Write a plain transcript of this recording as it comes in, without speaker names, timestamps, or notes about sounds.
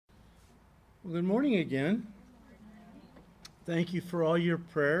Well, good morning again. Thank you for all your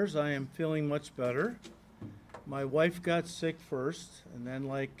prayers. I am feeling much better. My wife got sick first, and then,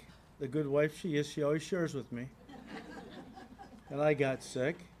 like the good wife she is, she always shares with me. And I got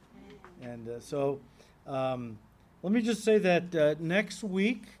sick. And let me just say that next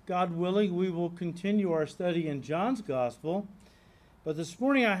week, God willing, we will continue our study in John's Gospel. But this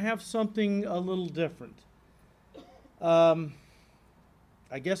morning, I have something a little different.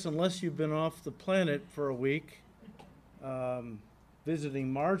 I guess unless you've been off the planet for a week,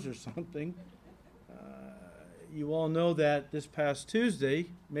 visiting Mars or something, you all know that this past Tuesday,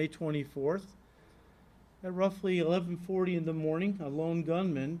 May 24th, at roughly 11:40 in the morning, a lone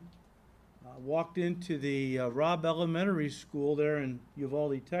gunman walked into the Robb Elementary School there in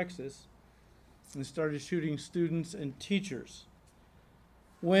Uvalde, Texas, and started shooting students and teachers.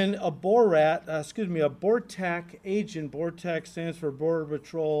 When a BORTAC agent, BORTAC stands for Border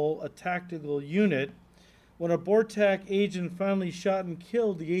Patrol, a tactical unit, when a BORTAC agent finally shot and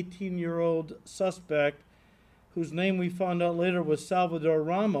killed the 18-year-old suspect, whose name we found out later was Salvador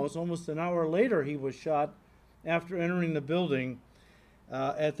Ramos, almost an hour later he was shot after entering the building.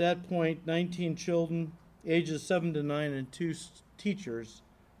 At that point, 19 children, ages 7 to 9, and 2 teachers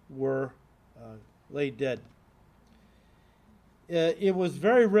were laid dead. It was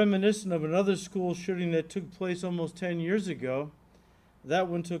very reminiscent of another school shooting that took place almost 10 years ago. That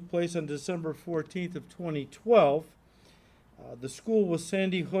one took place on December 14th of 2012. The school was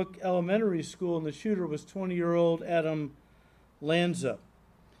Sandy Hook Elementary School, and the shooter was 20-year-old Adam Lanza.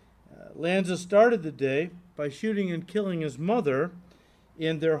 Lanza started the day by shooting and killing his mother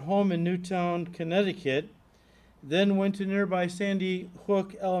in their home in Newtown, Connecticut, then went to nearby Sandy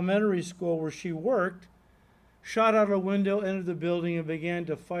Hook Elementary School where she worked, shot out a window, entered the building, and began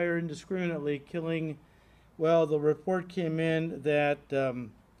to fire indiscriminately, killing, well, the report came in that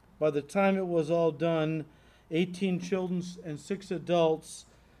by the time it was all done, 18 children and 6 adults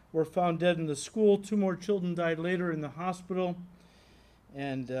were found dead in the school. 2 more children died later in the hospital,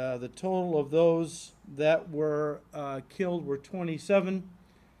 and the total of those that were killed were 27,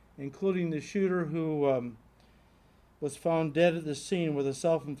 including the shooter who was found dead at the scene with a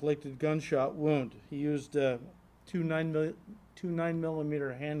self-inflicted gunshot wound. He used 2 9mm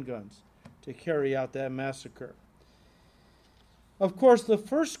handguns to carry out that massacre. Of course, the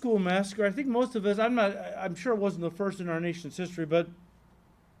first school massacre, I think most of us, I'm sure it wasn't the first in our nation's history, but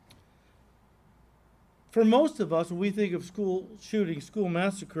for most of us, when we think of school shootings, school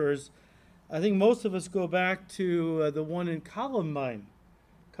massacres, I think most of us go back to the one in Columbine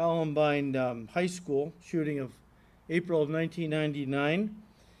High School shooting of April of 1999.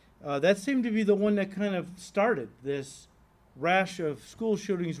 That seemed to be the one that kind of started this rash of school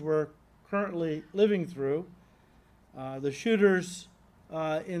shootings we're currently living through. The shooters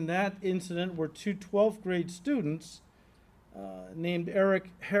in that incident were 2 12th grade students named Eric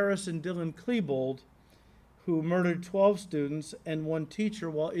Harris and Dylan Klebold, who murdered 12 students and 1 teacher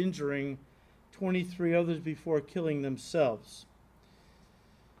while injuring 23 others before killing themselves.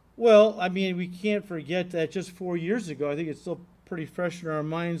 Well, I mean, we can't forget that just 4 years ago, I think it's still pretty fresh in our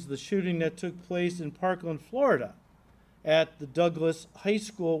minds, the shooting that took place in Parkland, Florida, at the Douglas High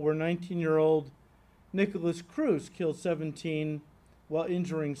School, where 19-year-old Nicholas Cruz killed 17 while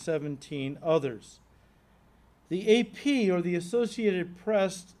injuring 17 others. The AP, or the Associated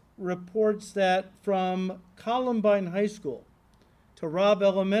Press, reports that from Columbine High School to Robb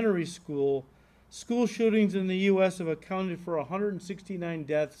Elementary School, school shootings in the U.S. have accounted for 169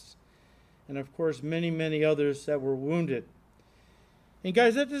 deaths and, of course, many, many others that were wounded. And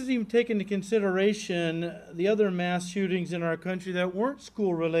guys, that doesn't even take into consideration the other mass shootings in our country that weren't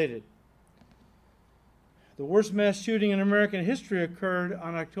school-related. The worst mass shooting in American history occurred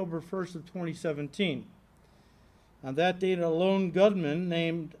on October 1st of 2017. On that date, a lone gunman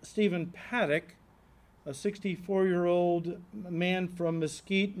named Stephen Paddock, a 64-year-old man from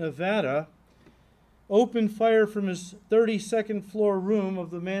Mesquite, Nevada, opened fire from his 32nd floor room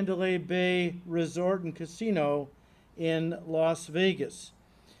of the Mandalay Bay Resort and Casino in Las Vegas.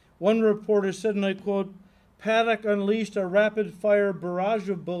 One reporter said, and I quote, "Paddock unleashed a rapid-fire barrage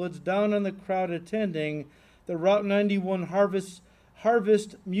of bullets down on the crowd attending the Route 91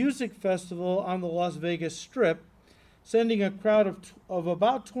 Harvest Music Festival on the Las Vegas Strip, sending a crowd of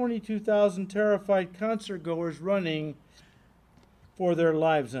about 22,000 terrified concertgoers running for their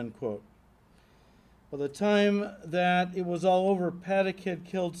lives," unquote. By the time that it was all over, Paddock had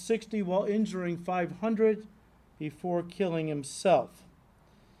killed 60 while injuring 500 before killing himself.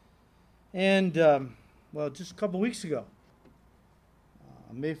 And, just a couple weeks ago,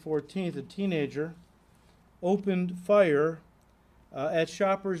 on May 14th, a teenager opened fire at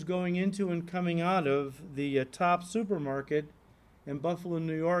shoppers going into and coming out of the Top supermarket in Buffalo,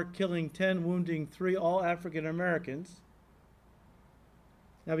 New York, killing 10, wounding 3, all African Americans.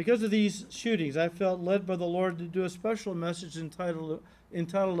 Now, because of these shootings, I felt led by the Lord to do a special message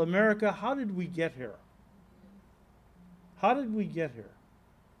entitled America, How Did We Get Here? How did we get here?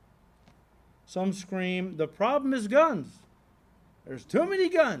 Some scream, the problem is guns. There's too many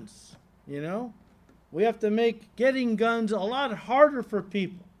guns, you know. We have to make getting guns a lot harder for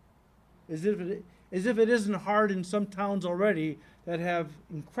people, as if it isn't hard in some towns already that have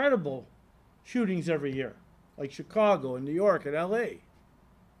incredible shootings every year, like Chicago and New York and L.A.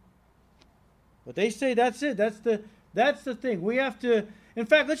 But they say that's it. That's the thing. We have to. In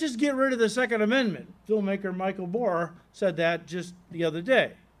fact, let's just get rid of the Second Amendment. Filmmaker Michael Moore said that just the other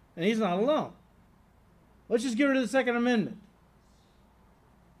day, and he's not alone. Let's just get rid of the Second Amendment.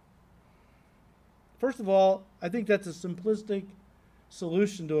 First of all, I think that's a simplistic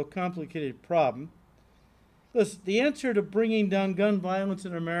solution to a complicated problem. Listen, the answer to bringing down gun violence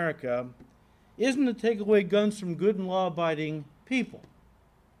in America isn't to take away guns from good and law-abiding people.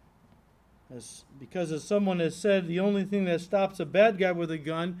 Because as someone has said, the only thing that stops a bad guy with a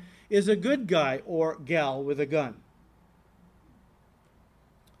gun is a good guy or gal with a gun.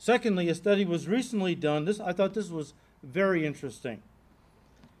 Secondly, a study was recently done. I thought this was very interesting.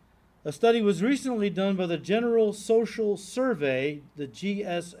 A study was recently done by the General Social Survey, the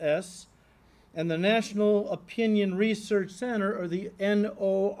GSS, and the National Opinion Research Center, or the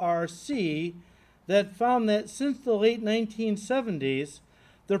NORC, that found that since the late 1970s,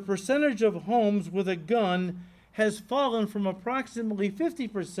 the percentage of homes with a gun has fallen from approximately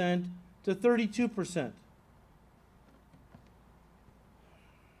 50% to 32%.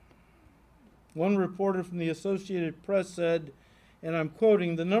 One reporter from the Associated Press said, and I'm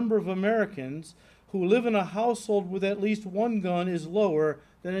quoting, the number of Americans who live in a household with at least one gun is lower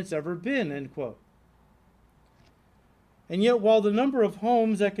than it's ever been, end quote. And yet, while the number of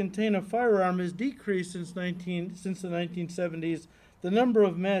homes that contain a firearm has decreased since the 1970s, the number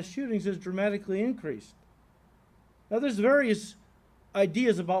of mass shootings has dramatically increased. Now, there's various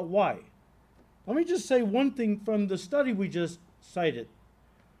ideas about why. Let me just say one thing from the study we just cited.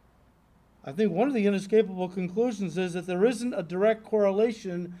 I think one of the inescapable conclusions is that there isn't a direct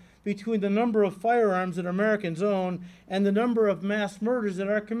correlation between the number of firearms that Americans own and the number of mass murders that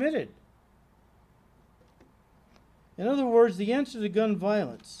are committed. In other words, the answer to gun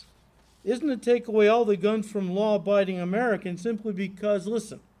violence isn't to take away all the guns from law-abiding Americans simply because,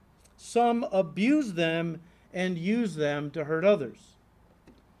 listen, some abuse them and use them to hurt others.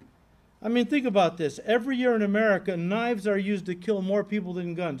 I mean, think about this. Every year in America, knives are used to kill more people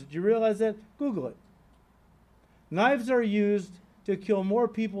than guns. Did you realize that? Google it. Knives are used to kill more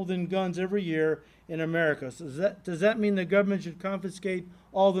people than guns every year in America. So does that mean the government should confiscate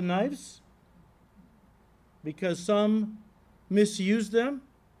all the knives? Because some misuse them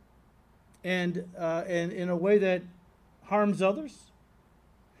and in a way that harms others?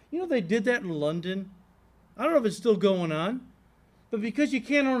 You know, they did that in London. I don't know if it's still going on. But because you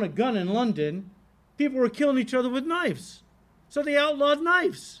can't own a gun in London, people were killing each other with knives. So they outlawed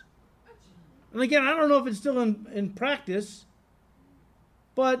knives. And again, I don't know if it's still in practice,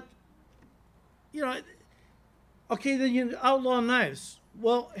 but, you know, okay, then you outlaw knives.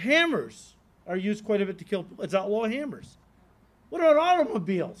 Well, hammers are used quite a bit to kill people. Let's outlaw hammers. What about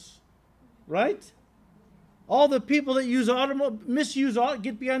automobiles, right? All the people that misuse,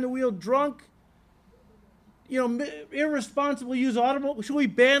 get behind the wheel drunk, you know, irresponsibly use automobiles. Should we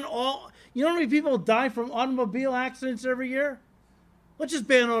ban all? You know how many people die from automobile accidents every year? Let's just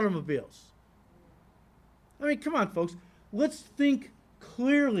ban automobiles. I mean, come on, folks. Let's think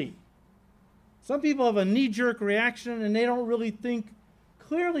clearly. Some people have a knee-jerk reaction and they don't really think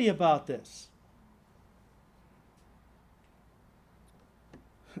clearly about this.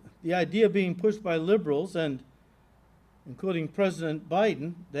 The idea being pushed by liberals, and including President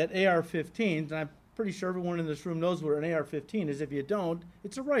Biden, that AR-15s, and I'm pretty sure everyone in this room knows what an AR-15 is. If you don't,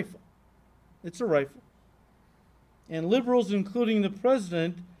 it's a rifle. It's a rifle. And liberals, including the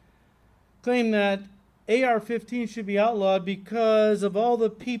president, claim that AR-15 should be outlawed because of all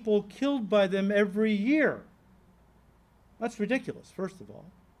the people killed by them every year. That's ridiculous, first of all.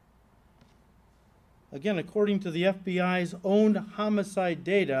 Again, according to the FBI's own homicide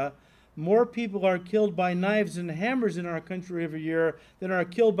data, more people are killed by knives and hammers in our country every year than are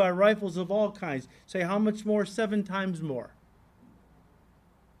killed by rifles of all kinds. Say, how much more? 7 times more.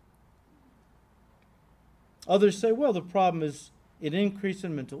 Others say, well, the problem is an increase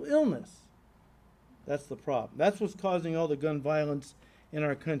in mental illness. That's the problem. That's what's causing all the gun violence in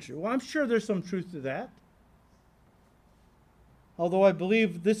our country. Well, I'm sure there's some truth to that. although I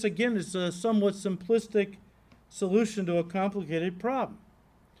believe this again is a somewhat simplistic solution to a complicated problem.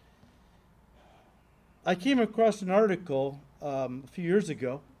 I came across an article a few years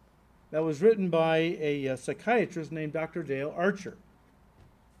ago that was written by a psychiatrist named Dr. Dale Archer.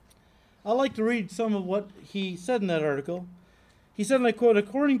 I'd like to read some of what he said in that article. He said, and I quote,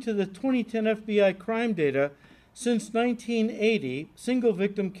 according to the 2010 FBI crime data, since 1980, single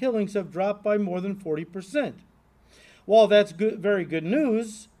victim killings have dropped by more than 40%. While that's very good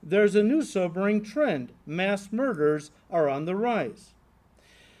news, there's a new sobering trend. Mass murders are on the rise.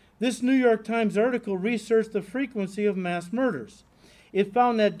 This New York Times article researched the frequency of mass murders. It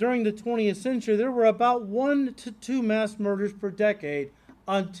found that during the 20th century, there were about 1 to 2 mass murders per decade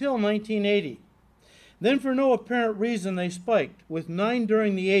until 1980. Then, for no apparent reason, they spiked, with 9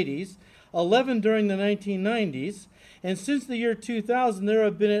 during the 80s, 11 during the 1990s, and since the year 2000, there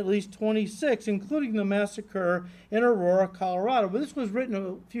have been at least 26, including the massacre in Aurora, Colorado. But this was written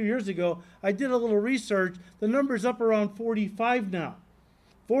a few years ago. I did a little research. The number's up around 45 now.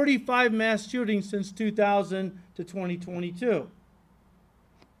 45 mass shootings since 2000 to 2022.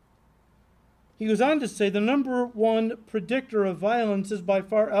 He goes on to say the number one predictor of violence is by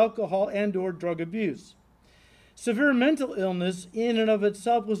far alcohol and/or drug abuse. Severe mental illness in and of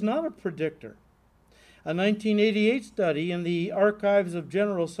itself was not a predictor. A 1988 study in the Archives of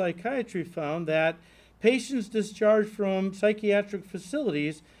General Psychiatry found that patients discharged from psychiatric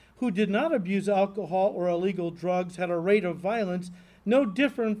facilities who did not abuse alcohol or illegal drugs had a rate of violence no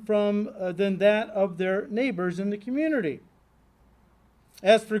different than that of their neighbors in the community.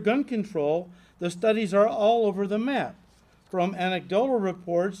 As for gun control, the studies are all over the map, from anecdotal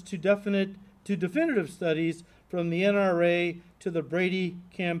reports to definitive studies from the NRA to the Brady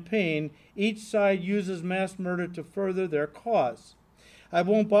campaign. Each side uses mass murder to further their cause. I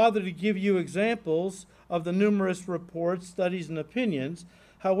won't bother to give you examples of the numerous reports, studies, and opinions.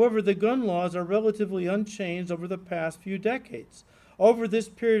 However, the gun laws are relatively unchanged over the past few decades. Over this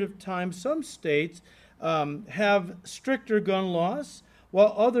period of time, some states have stricter gun laws,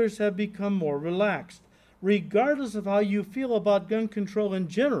 while others have become more relaxed. Regardless of how you feel about gun control in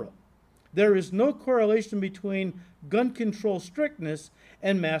general, there is no correlation between gun control strictness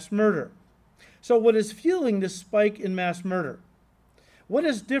and mass murder. So what is fueling this spike in mass murder? What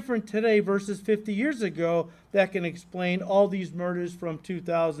is different today versus 50 years ago that can explain all these murders from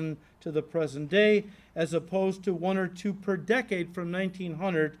 2000 to the present day, as opposed to 1 or 2 per decade from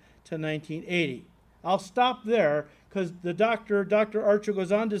 1900 to 1980? I'll stop there because Dr. Archer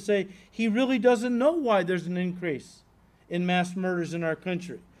goes on to say he really doesn't know why there's an increase in mass murders in our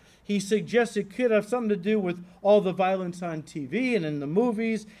country. He suggests it could have something to do with all the violence on TV and in the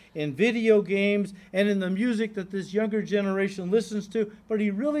movies, in video games, and in the music that this younger generation listens to, but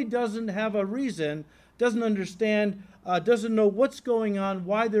he really doesn't have a reason, doesn't understand, doesn't know what's going on,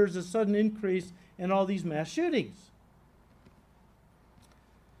 why there's a sudden increase in all these mass shootings.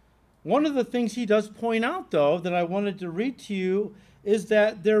 One of the things he does point out, though, that I wanted to read to you is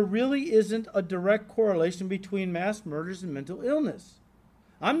that there really isn't a direct correlation between mass murders and mental illness.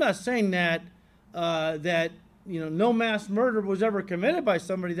 I'm not saying that no mass murder was ever committed by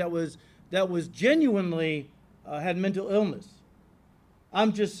somebody that was genuinely had mental illness.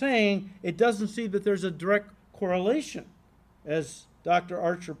 I'm just saying it doesn't seem that there's a direct correlation, as Dr.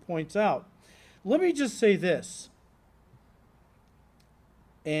 Archer points out. Let me just say this,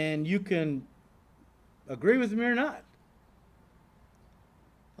 and you can agree with me or not.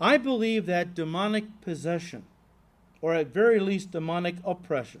 I believe that demonic possession, or at very least demonic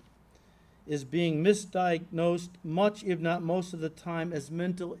oppression, is being misdiagnosed much, if not most of the time, as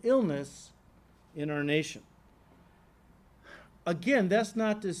mental illness in our nation. Again, that's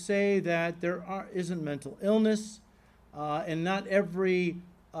not to say that there isn't mental illness, and not every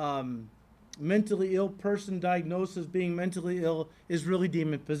mentally ill person diagnosed as being mentally ill is really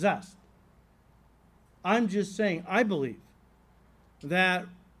demon-possessed. I'm just saying, I believe that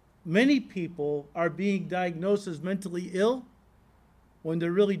many people are being diagnosed as mentally ill when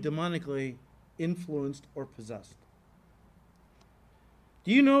they're really demonically influenced or possessed.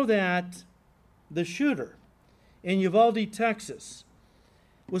 Do you know that the shooter in Uvalde, Texas,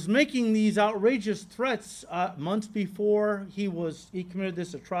 was making these outrageous threats months before he committed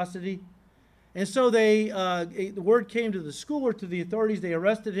this atrocity? And so the word came to the school or to the authorities. They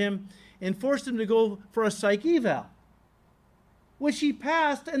arrested him and forced him to go for a psych eval, which he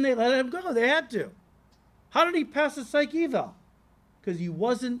passed, and they let him go. They had to. How did he pass a psych eval? Because he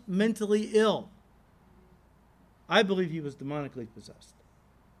wasn't mentally ill. I believe he was demonically possessed.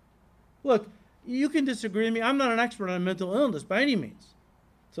 Look, you can disagree with me. I'm not an expert on mental illness by any means.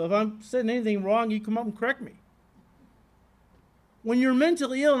 So if I'm saying anything wrong, you come up and correct me. when you're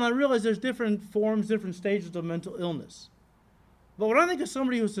mentally ill, and I realize there's different forms, different stages of mental illness. But when I think of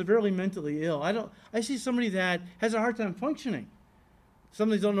somebody who's severely mentally ill, I see somebody that has a hard time functioning.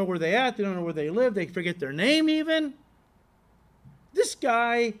 Some don't know where they're at, they don't know where they live, they forget their name even. This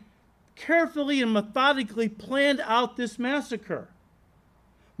guy carefully and methodically planned out this massacre.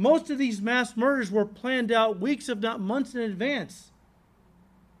 Most of these mass murders were planned out weeks, if not months in advance.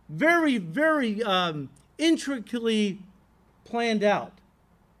 Very, very intricately planned out.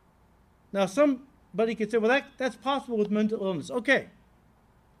 Now, somebody could say, well, that's possible with mental illness. Okay.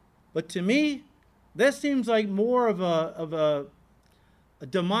 But to me, that seems like more of a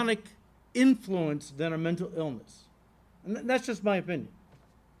demonic influence than a mental illness. And that's just my opinion.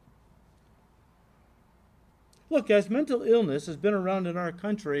 Look, guys, mental illness has been around in our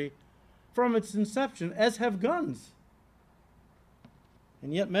country from its inception, as have guns.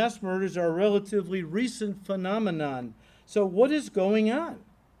 And yet mass murders are a relatively recent phenomenon. So what is going on?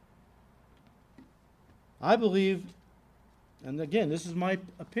 I believe, and again, this is my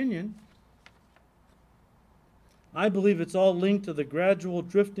opinion, I believe it's all linked to the gradual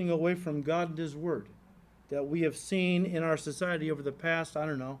drifting away from God and His Word that we have seen in our society over the past,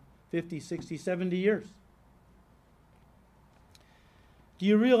 50, 60, 70 years. Do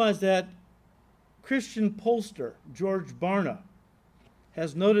you realize that Christian pollster George Barna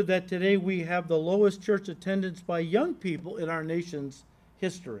has noted that today we have the lowest church attendance by young people in our nation's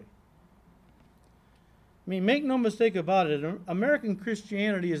history? I mean, make no mistake about it, American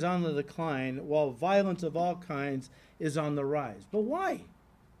Christianity is on the decline while violence of all kinds is on the rise. But why?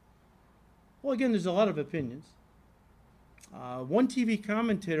 Well, again, there's a lot of opinions. One TV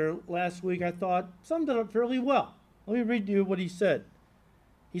commentator last week, I thought, summed it up fairly well. Let me read to you what he said.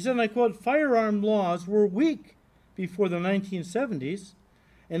 He said, and I quote, "Firearm laws were weak before the 1970s,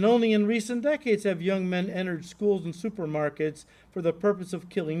 and only in recent decades have young men entered schools and supermarkets for the purpose of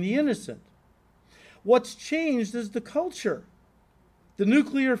killing the innocent. What's changed is the culture. The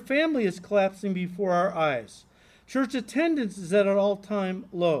nuclear family is collapsing before our eyes. Church attendance is at an all-time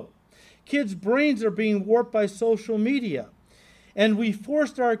low. Kids' brains are being warped by social media. And we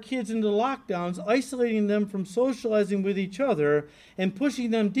forced our kids into lockdowns, isolating them from socializing with each other and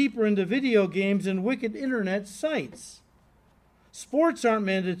pushing them deeper into video games and wicked internet sites. Sports aren't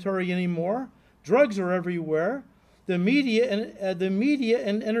mandatory anymore. Drugs are everywhere. The media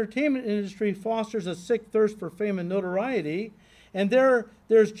and entertainment industry fosters a sick thirst for fame and notoriety, and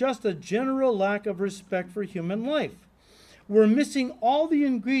there's just a general lack of respect for human life. We're missing all the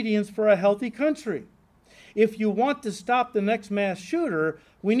ingredients for a healthy country. If you want to stop the next mass shooter,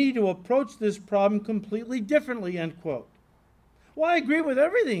 we need to approach this problem completely differently," end quote. Well, I agree with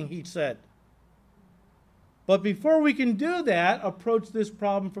everything he said. But before we can do that, approach this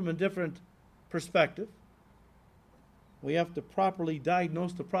problem from a different perspective, we have to properly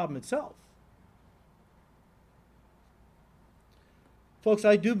diagnose the problem itself. Folks,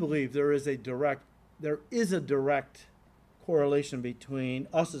 I do believe there is a direct correlation between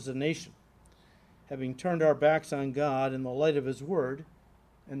us as a nation having turned our backs on God in the light of His Word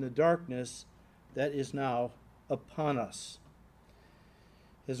and the darkness that is now upon us.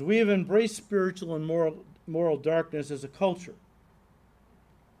 As we have embraced spiritual and moral darkness as a culture,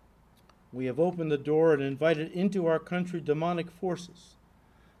 we have opened the door and invited into our country demonic forces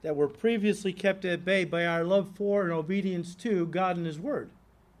that were previously kept at bay by our love for and obedience to God and His Word.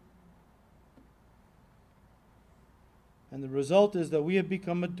 And the result is that we have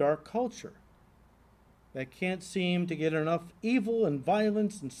become a dark culture that can't seem to get enough evil and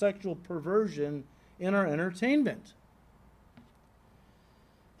violence and sexual perversion in our entertainment.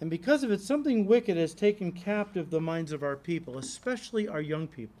 And because of it, something wicked has taken captive the minds of our people, especially our young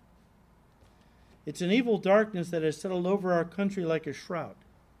people. It's an evil darkness that has settled over our country like a shroud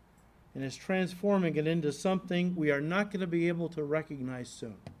and is transforming it into something we are not going to be able to recognize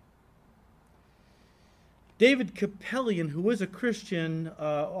soon. David Kapelian, who is a Christian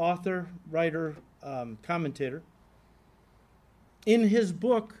author, writer, commentator, in his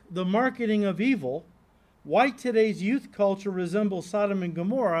book, The Marketing of Evil, Why Today's Youth Culture Resembles Sodom and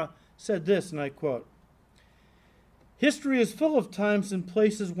Gomorrah, said this, and I quote, "History is full of times and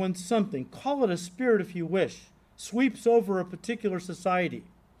places when something, call it a spirit if you wish, sweeps over a particular society.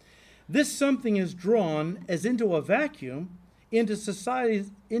 This something is drawn as into a vacuum into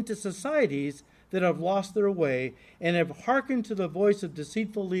societies that have lost their way and have hearkened to the voice of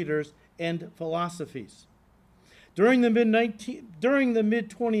deceitful leaders and philosophies. During the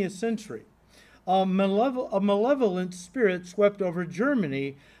mid-20th century, a malevolent spirit swept over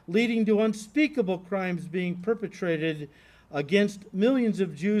Germany, leading to unspeakable crimes being perpetrated against millions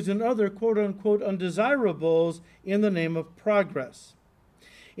of Jews and other quote-unquote undesirables in the name of progress.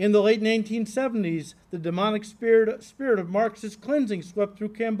 In the late 1970s, the demonic spirit of Marxist cleansing swept through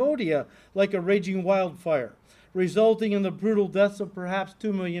Cambodia like a raging wildfire, resulting in the brutal deaths of perhaps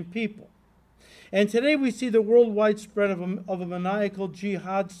 2 million people. And today we see the worldwide spread of a maniacal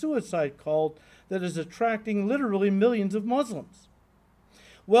jihad suicide cult that is attracting literally millions of Muslims.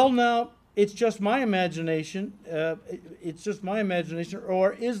 Well, now, it's just my imagination. Or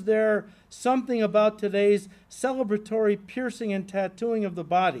is there something about today's celebratory piercing and tattooing of the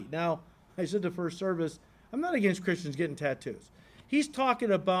body? Now, I said the first service, I'm not against Christians getting tattoos. He's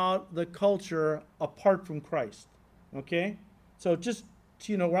talking about the culture apart from Christ. Okay? So just,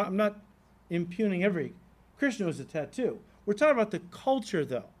 I'm not impugning every Christian who has a tattoo. We're talking about the culture,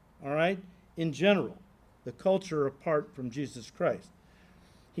 though, all right, in general, the culture apart from Jesus Christ.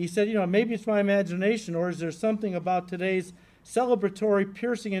 He said, maybe it's my imagination, or is there something about today's celebratory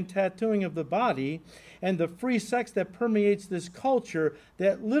piercing and tattooing of the body and the free sex that permeates this culture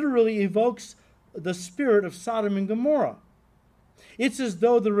that literally evokes the spirit of Sodom and Gomorrah? It's as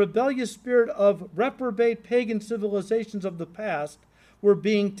though the rebellious spirit of reprobate pagan civilizations of the past were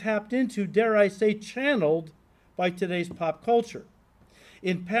being tapped into, dare I say, channeled by today's pop culture.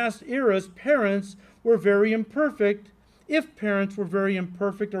 In past eras, parents were very imperfect. If parents were very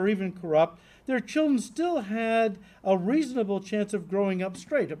imperfect or even corrupt, their children still had a reasonable chance of growing up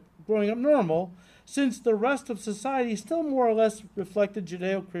straight, of growing up normal, since the rest of society still more or less reflected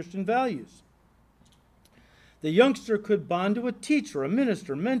Judeo-Christian values. The youngster could bond to a teacher, a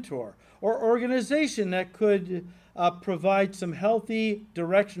minister, mentor, or organization that could provide some healthy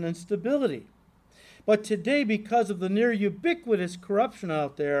direction and stability. But today, because of the near ubiquitous corruption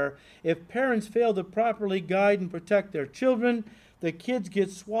out there, if parents fail to properly guide and protect their children, the kids get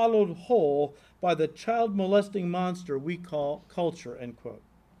swallowed whole by the child-molesting monster we call culture, end quote.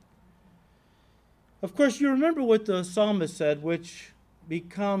 Of course, you remember what the psalmist said, which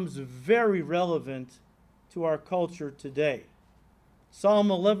becomes very relevant to our culture today.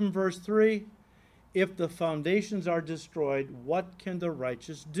 Psalm 11, verse 3, if the foundations are destroyed, what can the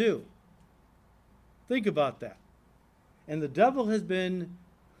righteous do? Think about that. And the devil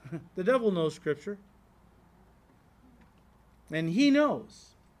knows Scripture. And he knows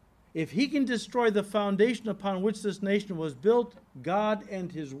if he can destroy the foundation upon which this nation was built, God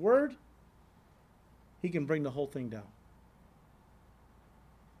and his word, he can bring the whole thing down.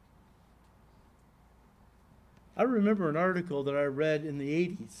 I remember an article that I read in the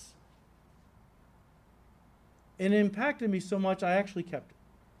 80s. And it impacted me so much I actually kept it.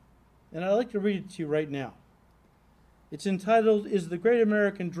 And I'd like to read it to you right now. It's entitled, Is the Great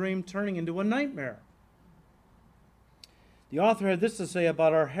American Dream Turning into a Nightmare? The author had this to say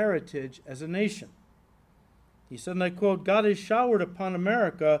about our heritage as a nation. He said, and I quote, God has showered upon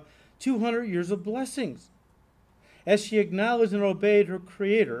America 200 years of blessings. As she acknowledged and obeyed her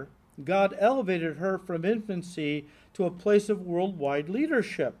Creator, God elevated her from infancy to a place of worldwide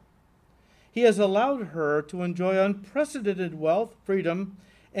leadership. He has allowed her to enjoy unprecedented wealth, freedom,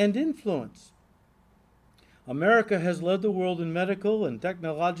 and influence. America has led the world in medical and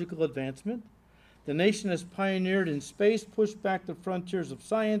technological advancement. The nation has pioneered in space, pushed back the frontiers of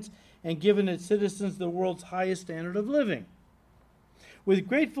science, and given its citizens the world's highest standard of living. With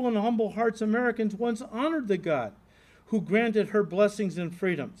grateful and humble hearts, Americans once honored the God who granted her blessings and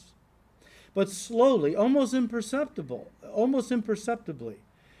freedoms. But slowly, almost imperceptibly,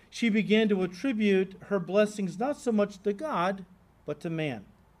 she began to attribute her blessings not so much to God, but to man.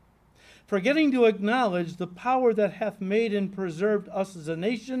 Forgetting to acknowledge the power that hath made and preserved us as a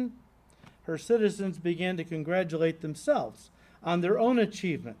nation, her citizens began to congratulate themselves on their own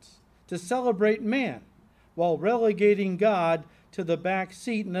achievements, to celebrate man, while relegating God to the back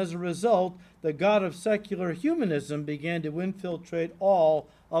seat, and as a result, the God of secular humanism began to infiltrate all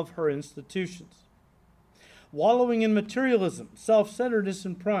of her institutions. Wallowing in materialism, self-centeredness,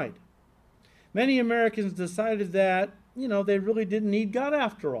 and pride, many Americans decided that, they really didn't need God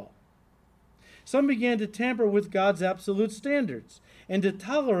after all. Some began to tamper with God's absolute standards and to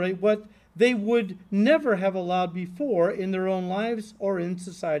tolerate what they would never have allowed before in their own lives or in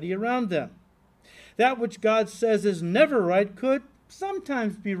society around them. That which God says is never right could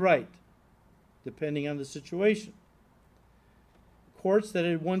sometimes be right, depending on the situation. Courts that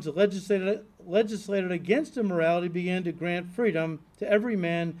had once legislated against immorality began to grant freedom to every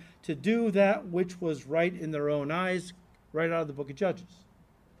man to do that which was right in their own eyes, right out of the book of Judges.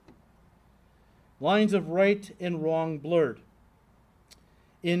 Lines of right and wrong blurred.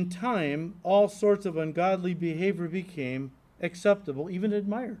 In time, all sorts of ungodly behavior became acceptable, even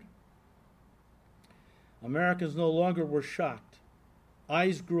admired. Americans no longer were shocked.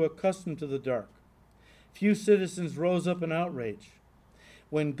 Eyes grew accustomed to the dark. Few citizens rose up in outrage.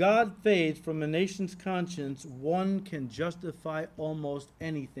 When God fades from a nation's conscience, one can justify almost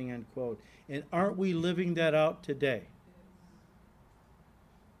anything, end quote. And aren't we living that out today?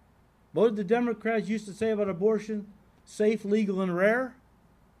 What did the Democrats used to say about abortion? Safe, legal, and rare?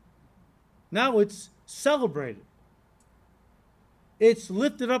 Now it's celebrated. It's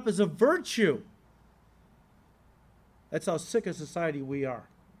lifted up as a virtue. That's how sick a society we are.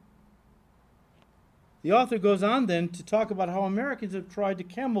 The author goes on then to talk about how Americans have tried to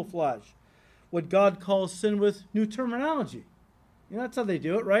camouflage what God calls sin with new terminology. You know, that's how they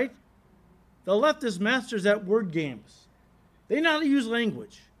do it, right? The leftist masters at word games. They know how to use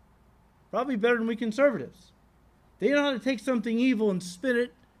language. Probably better than we conservatives. They know how to take something evil and spin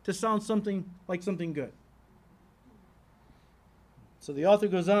it to sound something like something good. So the author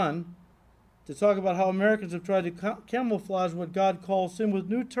goes on to talk about how Americans have tried to camouflage what God calls sin with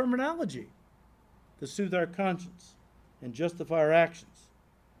new terminology to soothe our conscience and justify our actions.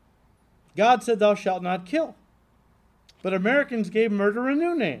 God said, "Thou shalt not kill." But Americans gave murder a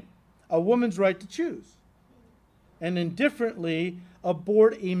new name, a woman's right to choose, and indifferently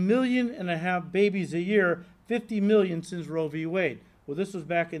abort 1.5 million babies a year, 50 million since Roe v. Wade. Well, this was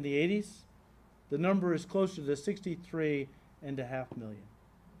back in the 80s. The number is closer to 63.5 million.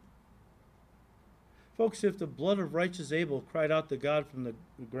 Folks, if the blood of righteous Abel cried out to God from the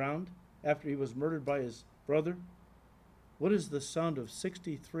ground after he was murdered by his brother, what does the sound of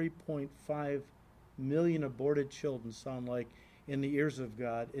 63.5 million aborted children sound like in the ears of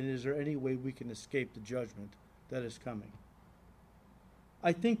God? And is there any way we can escape the judgment that is coming?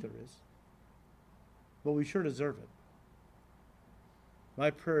 I think there is, but we sure deserve it.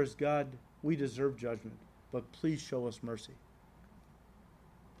 My prayer is, God, we deserve judgment, but please show us mercy.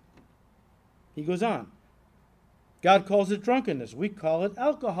 He goes on. God calls it drunkenness. We call it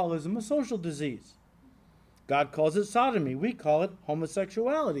alcoholism, a social disease. God calls it sodomy. We call it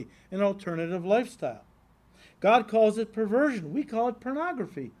homosexuality, an alternative lifestyle. God calls it perversion. We call it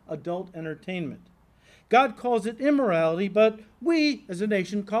pornography, adult entertainment. God calls it immorality, but we, as a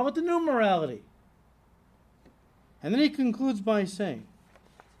nation, call it the new morality. And then he concludes by saying,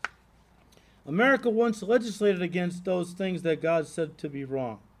 America once legislated against those things that God said to be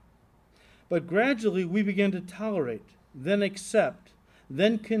wrong. But gradually we began to tolerate, then accept,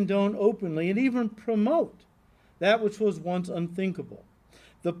 then condone openly, and even promote that which was once unthinkable.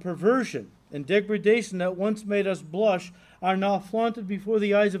 The perversion and degradation that once made us blush are now flaunted before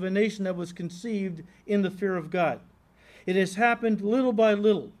the eyes of a nation that was conceived in the fear of God. It has happened little by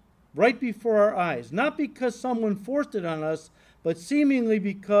little, right before our eyes, not because someone forced it on us, but seemingly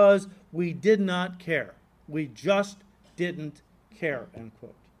because we did not care. We just didn't care, end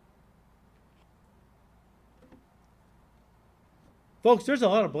quote. Folks, there's a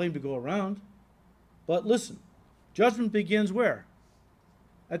lot of blame to go around. But listen, judgment begins where?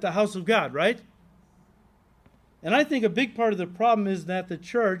 At the house of God, right? And I think a big part of the problem is that the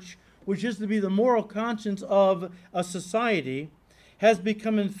church, which is to be the moral conscience of a society, has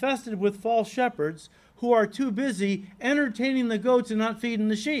become infested with false shepherds who are too busy entertaining the goats and not feeding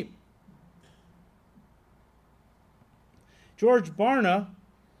the sheep. George Barna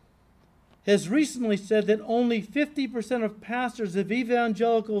has recently said that only 50% of pastors of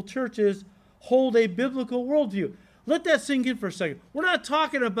evangelical churches hold a biblical worldview. Let that sink in for a second. We're not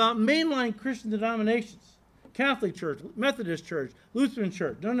talking about mainline Christian denominations, Catholic Church, Methodist Church, Lutheran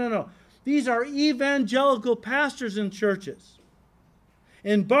Church. No. These are evangelical pastors in churches.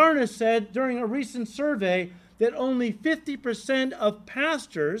 And Barna said during a recent survey that only 50% of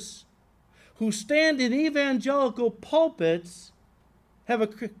pastors who stand in evangelical pulpits have a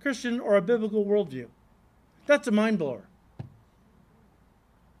Christian or a biblical worldview. That's a mind blower.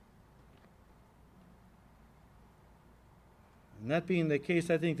 And that being the case,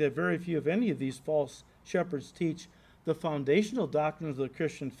 I think that very few, if any, of these false shepherds teach the foundational doctrines of the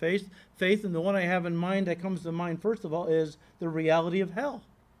Christian faith. And the one I have in mind that comes to mind, first of all, is the reality of hell.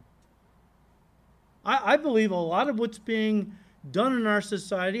 I believe a lot of what's being done in our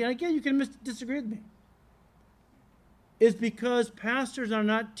society, and again, you can disagree with me, is because pastors are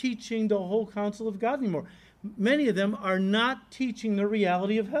not teaching the whole counsel of God anymore. Many of them are not teaching the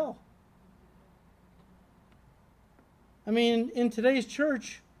reality of hell. I mean, in today's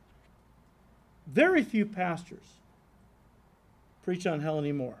church, very few pastors preach on hell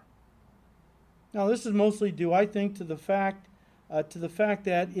anymore. Now, this is mostly due, I think, to the fact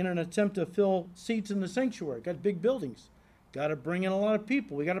that in an attempt to fill seats in the sanctuary, got big buildings, got to bring in a lot of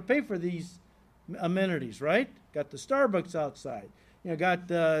people. We got to pay for these amenities, right? Got the Starbucks outside. Got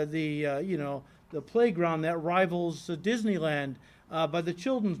the the playground that rivals Disneyland by the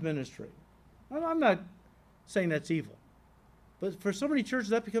children's ministry. I'm not saying that's evil, but for so many churches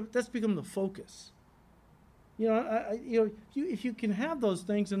that's become the focus. If you can have those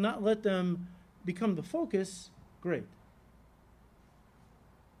things and not let them become the focus, great.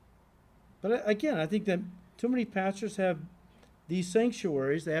 But again, I think that too many pastors have these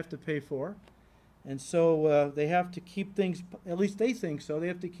sanctuaries they have to pay for, and so they have to keep things, at least they think so, they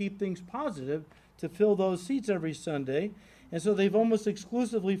have to keep things positive to fill those seats every Sunday. And so they've almost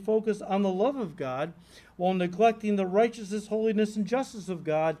exclusively focused on the love of God while neglecting the righteousness, holiness, and justice of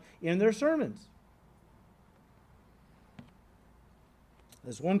God in their sermons.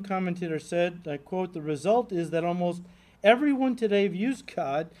 As one commentator said, I quote, "The result is that almost everyone today views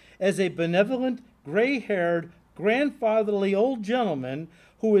God as a benevolent, gray-haired, grandfatherly old gentleman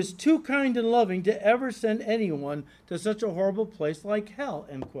who is too kind and loving to ever send anyone to such a horrible place like hell,"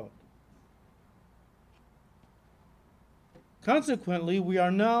 end quote. Consequently, we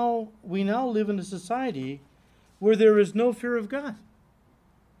now live in a society where there is no fear of God.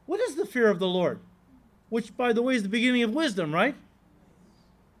 What is the fear of the Lord? Which, by the way, is the beginning of wisdom, right?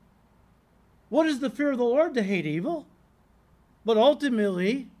 What is the fear of the Lord? To hate evil. But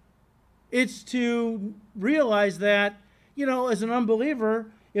ultimately, it's to realize that, as an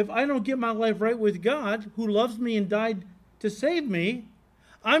unbeliever, if I don't get my life right with God, who loves me and died to save me,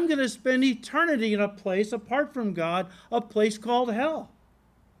 I'm going to spend eternity in a place apart from God, a place called hell.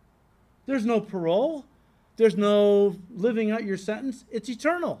 There's no parole. There's no living out your sentence. It's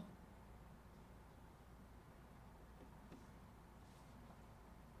eternal.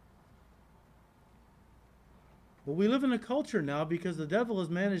 But we live in a culture now because the devil has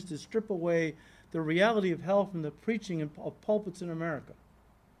managed to strip away the reality of hell from the preaching of pulpits in America.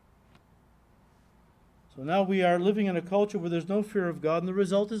 So now we are living in a culture where there's no fear of God, and the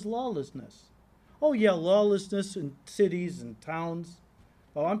result is lawlessness. Oh yeah, lawlessness in cities and towns.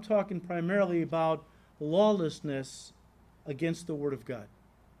 Well, I'm talking primarily about lawlessness against the Word of God.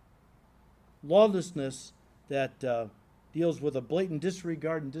 Lawlessness that deals with a blatant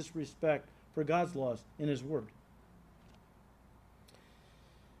disregard and disrespect for God's laws in His Word.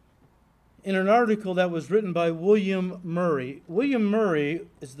 In an article that was written by William Murray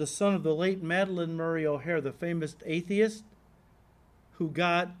is the son of the late Madalyn Murray O'Hair, the famous atheist who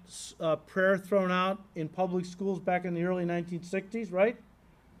got prayer thrown out in public schools back in the early 1960s, right?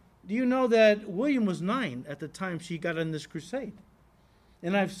 Do you know that William was 9 at the time she got on this crusade?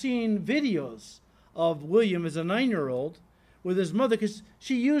 And I've seen videos of William as a 9-year-old with his mother, because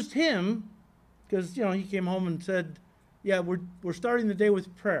she used him, because he came home and said, "Yeah, we're starting the day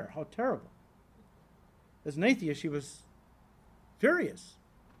with prayer." How terrible! As an atheist, she was furious,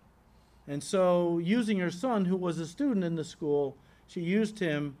 and so using her son, who was a student in the school, she used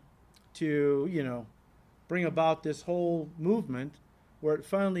him to bring about this whole movement, where it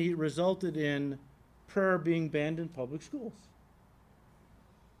finally resulted in prayer being banned in public schools.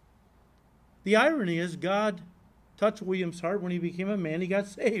 The irony is God touched William's heart when he became a man. He got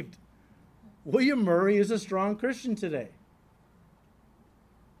saved. William Murray is a strong Christian today.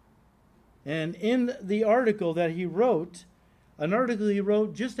 And in the article that he wrote, an article he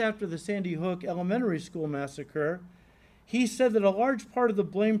wrote just after the Sandy Hook Elementary School massacre, he said that a large part of the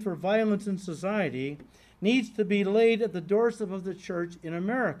blame for violence in society needs to be laid at the doorstep of the church in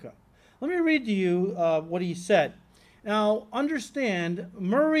America. Let me read to you what he said. Now, understand,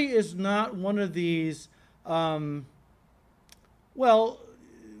 Murray is not one of these, win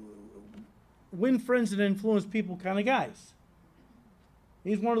friends and influence people kind of guys.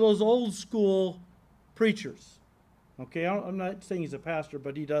 He's one of those old school preachers. Okay, I'm not saying he's a pastor,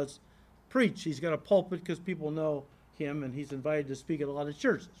 but he does preach. He's got a pulpit because people know him, and he's invited to speak at a lot of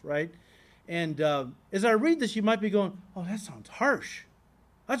churches, right? And as I read this, you might be going, "Oh, that sounds harsh.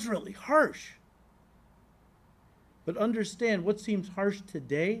 That's really harsh." But understand, what seems harsh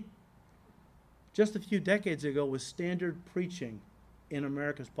today, just a few decades ago, was standard preaching in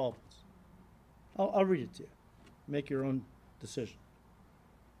America's pulpits. I'll read it to you. Make your own decision.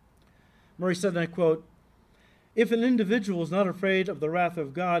 Murray said, and I quote, "If an individual is not afraid of the wrath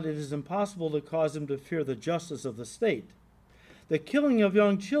of God, it is impossible to cause him to fear the justice of the state. The killing of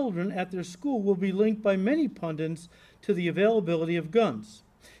young children at their school will be linked by many pundits to the availability of guns.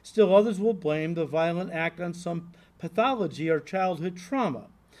 Still others will blame the violent act on some pathology or childhood trauma.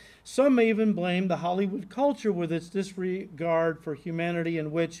 Some may even blame the Hollywood culture with its disregard for humanity,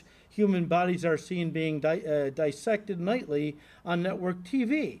 in which human bodies are seen being dissected nightly on network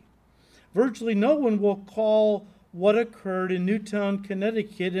TV. Virtually no one will call what occurred in Newtown,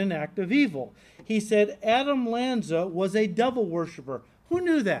 Connecticut an act of evil." He said Adam Lanza was a devil worshiper. Who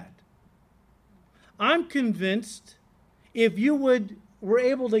knew that? I'm convinced if you were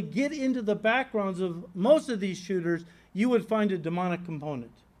able to get into the backgrounds of most of these shooters, you would find a demonic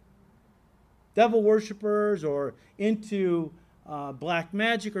component. Devil worshippers or into black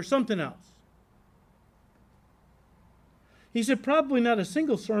magic or something else. He said probably not a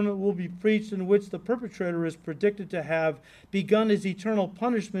single sermon will be preached in which the perpetrator is predicted to have begun his eternal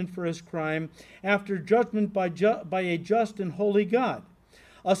punishment for his crime after judgment by a just and holy God.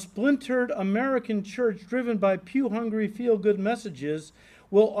 A splintered American church driven by pew-hungry feel-good messages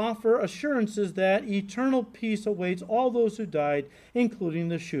will offer assurances that eternal peace awaits all those who died, including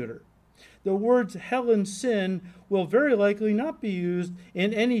the shooter. The words hell and sin will very likely not be used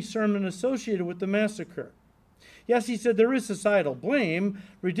in any sermon associated with the massacre. Yes, he said there is societal blame.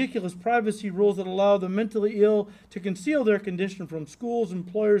 Ridiculous privacy rules that allow the mentally ill to conceal their condition from schools,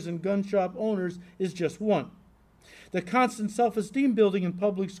 employers, and gun shop owners is just one. The constant self-esteem building in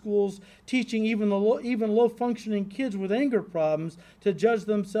public schools, teaching even low-functioning kids with anger problems to judge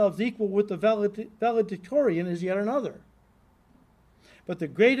themselves equal with the valedictorian is yet another. But the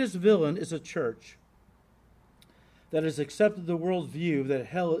greatest villain is a church that has accepted the world's view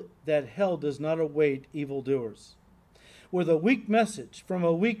that hell does not await evildoers. With a weak message from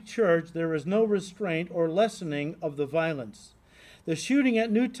a weak church, there is no restraint or lessening of the violence. The shooting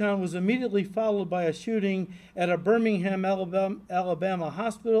at Newtown was immediately followed by a shooting at a Birmingham, Alabama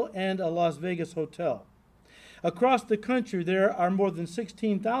hospital and a Las Vegas hotel. Across the country, there are more than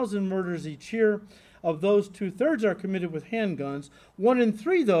 16,000 murders each year. Of those, 2/3 are committed with handguns. 1 in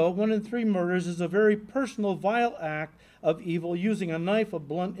 3 murders is a very personal, vile act of evil using a knife, a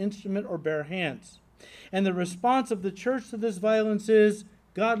blunt instrument, or bare hands. And the response of the church to this violence is,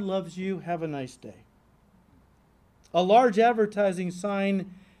 God loves you, have a nice day. A large advertising sign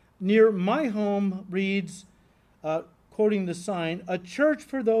near my home reads, quoting the sign, "A church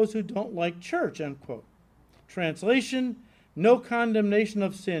for those who don't like church," unquote. Translation, no condemnation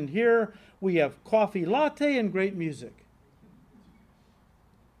of sin here. We have coffee latte and great music.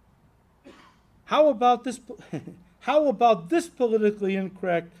 How about this politically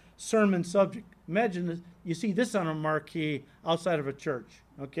incorrect sermon subject? Imagine this, you see this on a marquee outside of a church,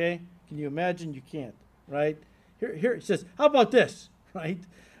 okay? Can you imagine? You can't, right? Here it says, how about this, right?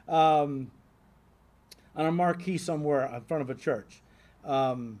 On a marquee somewhere in front of a church.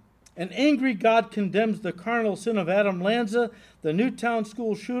 An angry God condemns the carnal sin of Adam Lanza, the Newtown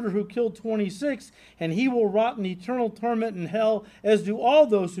school shooter who killed 26, and he will rot in eternal torment in hell, as do all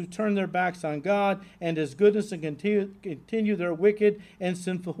those who turn their backs on God and his goodness and continue their wicked and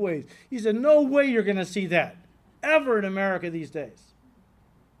sinful ways. He said, no way you're going to see that ever in America these days.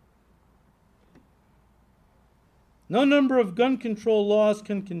 No number of gun control laws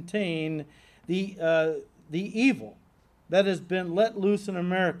can contain the evil that has been let loose in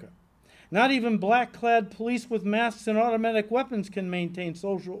America. Not even black-clad police with masks and automatic weapons can maintain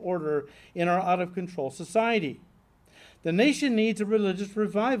social order in our out-of-control society. The nation needs a religious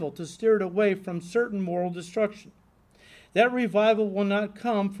revival to steer it away from certain moral destruction. That revival will not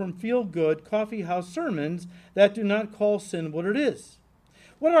come from feel-good coffeehouse sermons that do not call sin what it is.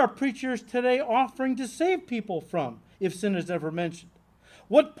 What are preachers today offering to save people from if sin is never mentioned?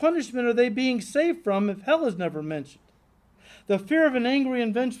 What punishment are they being saved from if hell is never mentioned? The fear of an angry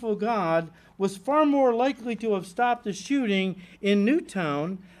and vengeful God was far more likely to have stopped the shooting in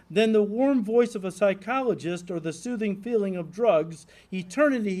Newtown than the warm voice of a psychologist or the soothing feeling of drugs.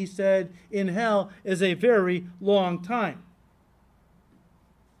 Eternity, he said, in hell is a very long time.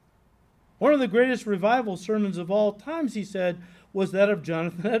 One of the greatest revival sermons of all times, he said, was that of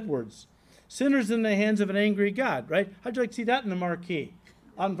Jonathan Edwards. Sinners in the hands of an angry God, right? How'd you like to see that in the marquee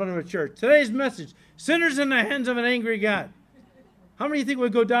out in front of a church? Today's message, sinners in the hands of an angry God. How many think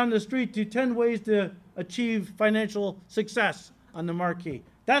would go down the street to 10 ways to achieve financial success on the marquee?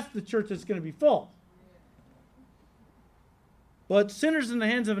 That's the church that's going to be full. But sinners in the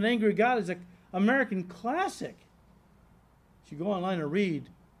hands of an angry God is an American classic. If you go online and read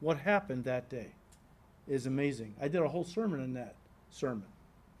what happened that day, it is amazing. I did a whole sermon on that sermon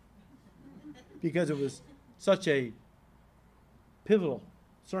because it was such a pivotal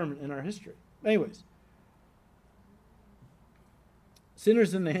sermon in our history. Anyways.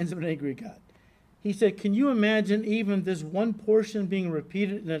 Sinners in the hands of an angry God. He said, can you imagine even this one portion being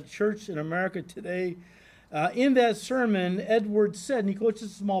repeated in a church in America today? In that sermon, Edwards said, and he quotes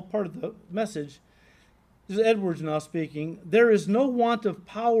just a small part of the message, this is Edwards now speaking, there is no want of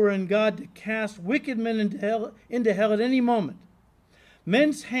power in God to cast wicked men into hell at any moment.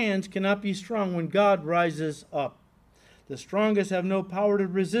 Men's hands cannot be strong when God rises up. The strongest have no power to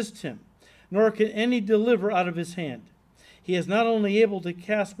resist him, nor can any deliver out of his hand. He is not only able to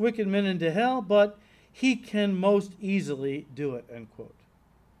cast wicked men into hell, but he can most easily do it, end quote.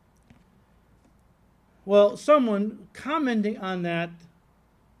 Well, someone commenting on that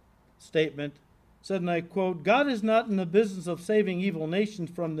statement said, and I quote, God is not in the business of saving evil nations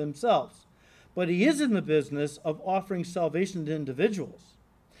from themselves, but he is in the business of offering salvation to individuals.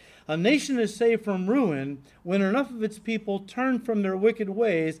 A nation is saved from ruin when enough of its people turn from their wicked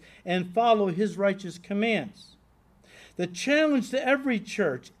ways and follow his righteous commands. The challenge to every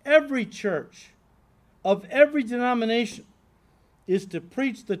church of every denomination is to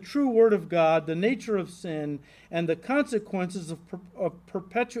preach the true word of God, the nature of sin, and the consequences of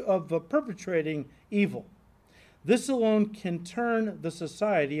perpetrating evil. This alone can turn the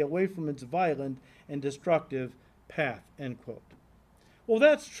society away from its violent and destructive path, end quote. Well,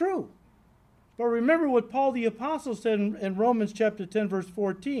 that's true. But remember what Paul the Apostle said in Romans chapter 10, verse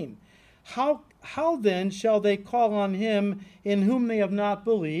 14. How then shall they call on him in whom they have not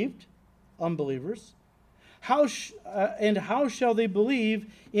believed? Unbelievers. How shall they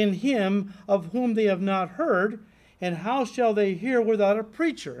believe in him of whom they have not heard? And how shall they hear without a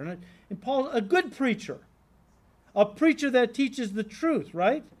preacher? And Paul, a good preacher. A preacher that teaches the truth,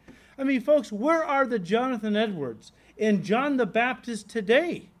 right? I mean, folks, where are the Jonathan Edwards and John the Baptist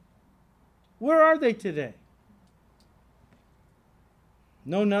today? Where are they today?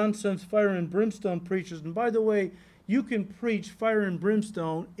 No nonsense fire and brimstone preachers. And by the way, you can preach fire and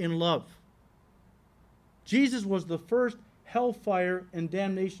brimstone in love. Jesus was the first hellfire and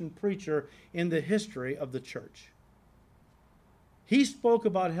damnation preacher in the history of the church. He spoke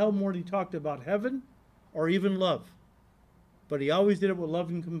about hell more than he talked about heaven or even love. But he always did it with love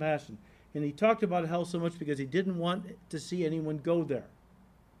and compassion. And he talked about hell so much because he didn't want to see anyone go there.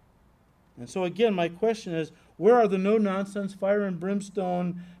 And so again, my question is, where are the no-nonsense fire and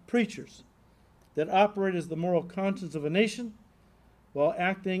brimstone preachers that operate as the moral conscience of a nation while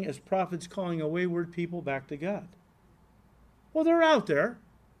acting as prophets calling a wayward people back to God? Well, they're out there.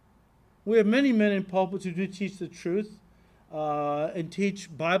 We have many men in pulpits who do teach the truth and teach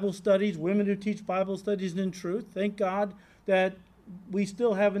Bible studies, women who teach Bible studies in truth. Thank God that we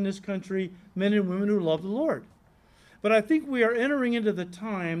still have in this country men and women who love the Lord. But I think we are entering into the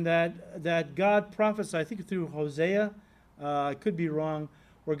time that God prophesied, I think through Hosea, I could be wrong,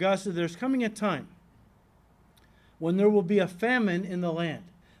 where God said there's coming a time when there will be a famine in the land,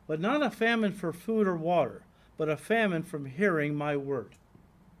 but not a famine for food or water, but a famine from hearing my word.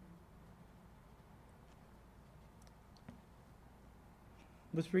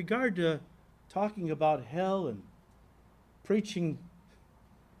 With regard to talking about hell and preaching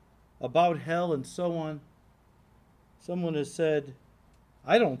about hell and so on, someone has said,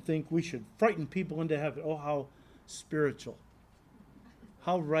 I don't think we should frighten people into heaven. Oh, how spiritual,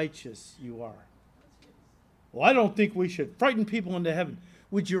 how righteous you are. Well, I don't think we should frighten people into heaven.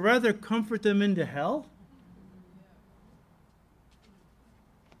 Would you rather comfort them into hell?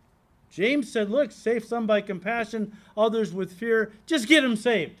 James said, look, save some by compassion, others with fear. Just get them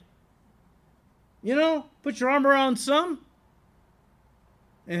saved. You know, put your arm around some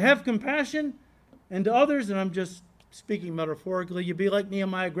and have compassion, and to others, and I'm just speaking metaphorically, you be like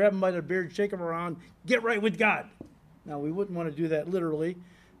Nehemiah, grab him by the beard, shake him around, get right with God. Now, we wouldn't want to do that literally.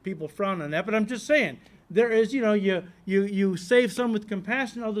 People frown on that, but I'm just saying, there is, you know, you save some with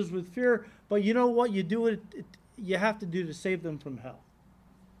compassion, others with fear, but you know what? You do it, you have to do to save them from hell.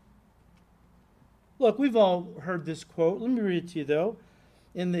 Look, we've all heard this quote. Let me read it to you, though.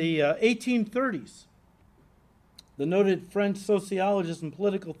 In the 1830s, the noted French sociologist and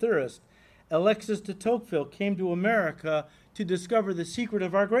political theorist Alexis de Tocqueville came to America to discover the secret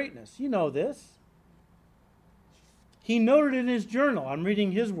of our greatness. You know this. He noted in his journal, I'm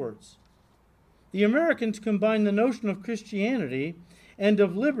reading his words, the Americans combine the notion of Christianity and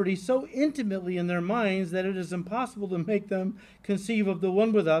of liberty so intimately in their minds that it is impossible to make them conceive of the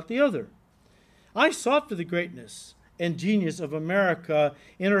one without the other. I sought for the greatness and genius of America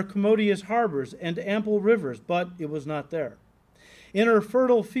in her commodious harbors and ample rivers, but it was not there. In her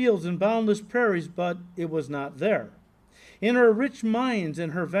fertile fields and boundless prairies, but it was not there. In her rich mines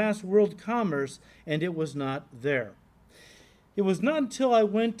and her vast world commerce, and it was not there. It was not until I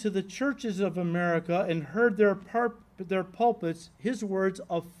went to the churches of America and heard their pulpits, his words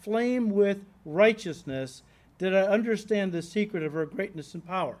aflame with righteousness, did I understand the secret of her greatness and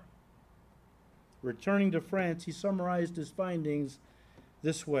power. Returning to France, he summarized his findings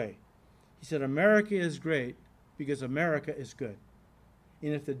this way. He said, America is great because America is good.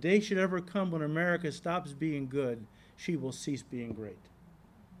 And if the day should ever come when America stops being good, she will cease being great.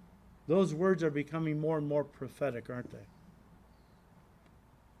 Those words are becoming more and more prophetic, aren't they?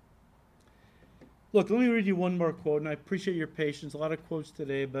 Look, let me read you one more quote, and I appreciate your patience. A lot of quotes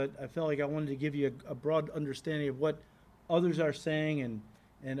today, but I felt like I wanted to give you a broad understanding of what others are saying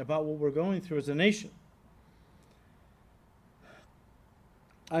and about what we're going through as a nation.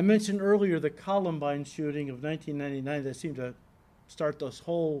 I mentioned earlier the Columbine shooting of 1999 that seemed to start this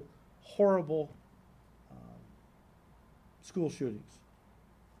whole horrible school shootings.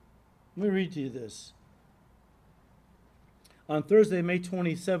 Let me read to you this. On Thursday, May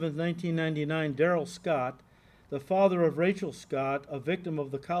 27, 1999, Darrell Scott, the father of Rachel Scott, a victim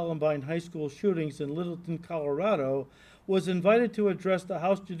of the Columbine High School shootings in Littleton, Colorado, was invited to address the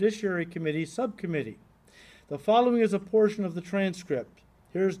House Judiciary Committee subcommittee. The following is a portion of the transcript.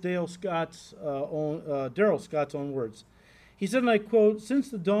 Here's Darrell Scott's own words. He said, and I quote, "Since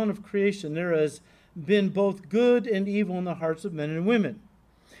the dawn of creation, there has been both good and evil in the hearts of men and women.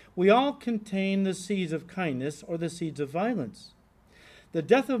 We all contain the seeds of kindness or the seeds of violence. The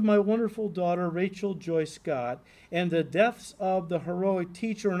death of my wonderful daughter, Rachel Joy Scott, and the deaths of the heroic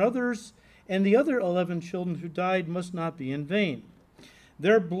teacher and others, and the other 11 children who died must not be in vain.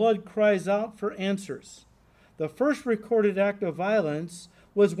 Their blood cries out for answers. The first recorded act of violence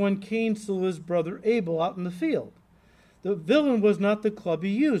was when Cain slew his brother Abel out in the field. The villain was not the club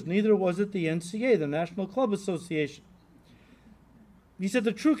he used, neither was it the NCA, the National Club Association. He said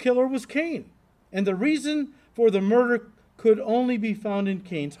the true killer was Cain, and the reason for the murder could only be found in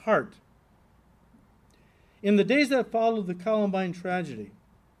Cain's heart. In the days that followed the Columbine tragedy,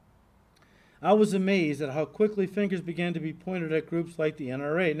 I was amazed at how quickly fingers began to be pointed at groups like the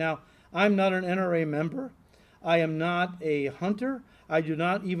NRA. Now, I'm not an NRA member. I am not a hunter. I do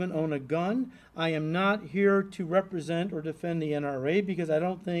not even own a gun. I am not here to represent or defend the NRA because I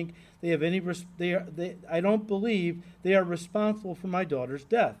don't think they have any. I don't believe they are responsible for my daughter's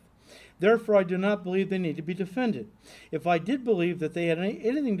death. Therefore, I do not believe they need to be defended. If I did believe that they had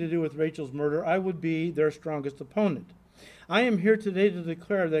anything to do with Rachel's murder, I would be their strongest opponent. I am here today to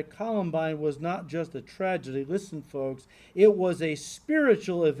declare that Columbine was not just a tragedy. Listen, folks, it was a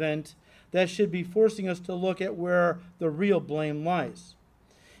spiritual event that should be forcing us to look at where the real blame lies.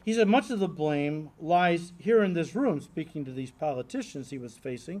 He said much of the blame lies here in this room, speaking to these politicians he was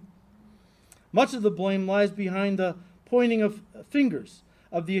facing. Much of the blame lies behind the pointing of fingers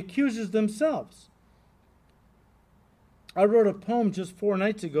of the accusers themselves. I wrote a poem just 4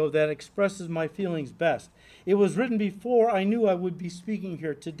 nights ago that expresses my feelings best. It was written before I knew I would be speaking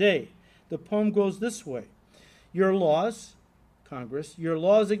here today. The poem goes this way. Your laws, Congress, your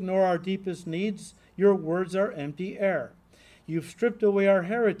laws ignore our deepest needs. Your words are empty air. You've stripped away our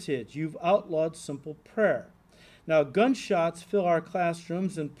heritage. You've outlawed simple prayer. Now gunshots fill our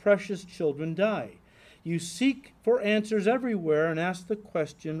classrooms and precious children die. You seek for answers everywhere and ask the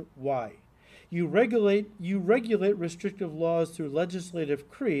question, why? You regulate restrictive laws through legislative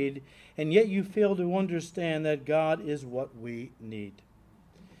creed, and yet you fail to understand that God is what we need.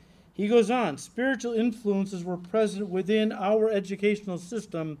 He goes on, spiritual influences were present within our educational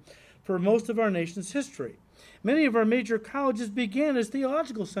system for most of our nation's history. Many of our major colleges began as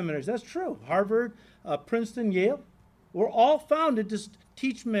theological seminaries. That's true. Harvard, Princeton, Yale were all founded to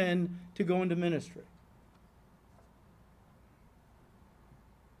teach men to go into ministry.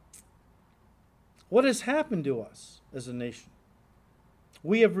 What has happened to us as a nation?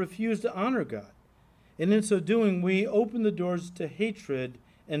 We have refused to honor God, and in so doing, we open the doors to hatred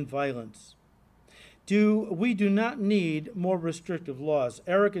and violence. We do not need more restrictive laws.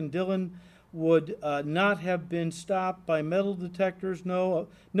 Eric and Dylan would not have been stopped by metal detectors. No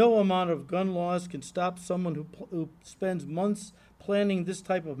amount of gun laws can stop someone who spends months planning this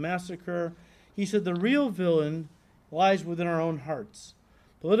type of massacre. He said the real villain lies within our own hearts.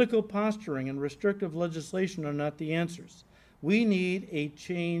 Political posturing and restrictive legislation are not the answers. We need a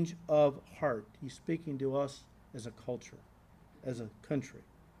change of heart. He's speaking to us as a culture, as a country.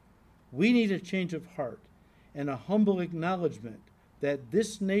 We need a change of heart and a humble acknowledgement that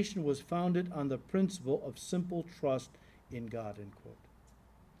this nation was founded on the principle of simple trust in God, end quote.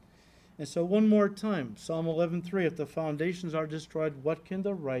 And so one more time, Psalm 11:3, if the foundations are destroyed, what can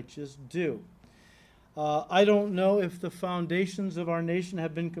the righteous do? I don't know if the foundations of our nation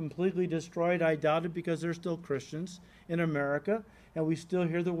have been completely destroyed. I doubt it because there's still Christians in America, and we still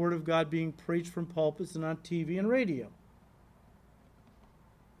hear the Word of God being preached from pulpits and on TV and radio.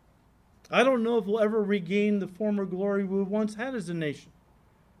 I don't know if we'll ever regain the former glory we once had as a nation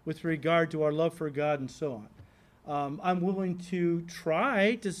with regard to our love for God and so on. I'm willing to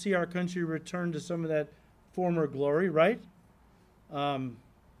try to see our country return to some of that former glory, right?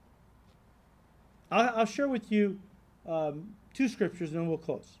 I'll share with you 2 scriptures and then we'll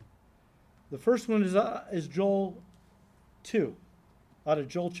close. The first one is Joel 2, out of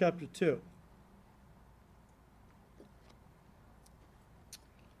Joel chapter 2.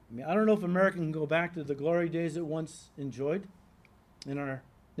 I mean, I don't know if America can go back to the glory days it once enjoyed in our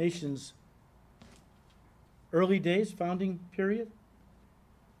nation's early days, founding period.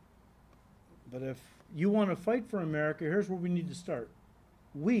 But if you want to fight for America, here's where we need to start.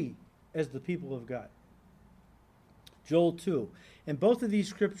 We, as the people of God. Joel 2. And both of these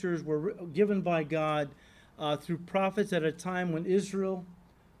scriptures were given by God through prophets at a time when Israel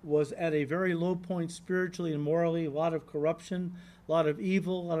was at a very low point spiritually and morally, a lot of corruption, a lot of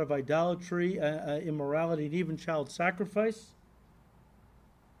evil, a lot of idolatry, immorality, and even child sacrifice.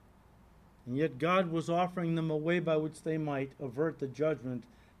 And yet God was offering them a way by which they might avert the judgment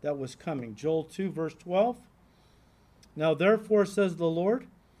that was coming. Joel 2, verse 12. Now therefore, says the Lord,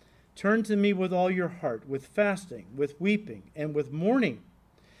 turn to me with all your heart, with fasting, with weeping, and with mourning.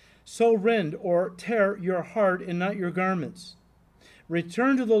 So rend or tear your heart and not your garments.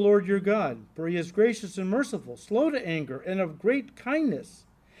 Return to the Lord your God, for he is gracious and merciful, slow to anger, and of great kindness,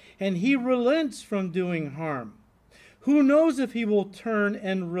 and he relents from doing harm. Who knows if he will turn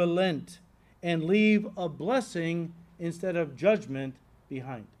and relent and leave a blessing instead of judgment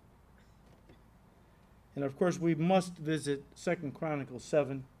behind? And of course, we must visit 2 Chronicles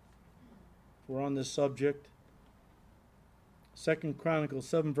 7. We're on this subject. 2 Chronicles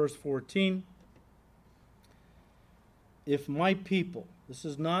 7, verse 14. If my people, this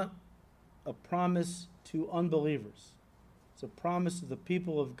is not a promise to unbelievers, it's a promise to the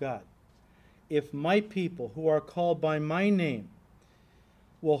people of God. If my people who are called by my name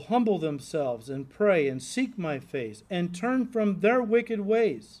will humble themselves and pray and seek my face and turn from their wicked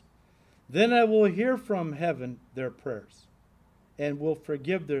ways, then I will hear from heaven their prayers and will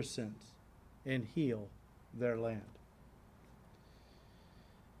forgive their sins and heal their land.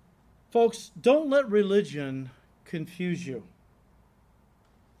 Folks, don't let religion confuse you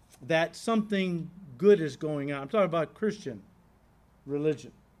that something good is going on. I'm talking about Christian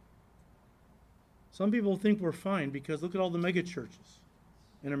religion. Some people think we're fine because look at all the mega churches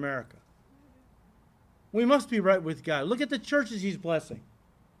in America. We must be right with God. Look at the churches he's blessing.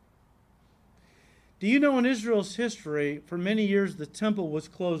 Do you know in Israel's history, for many years, the temple was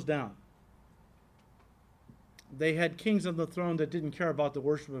closed down? They had kings on the throne that didn't care about the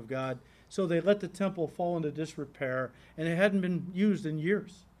worship of God, so they let the temple fall into disrepair, and it hadn't been used in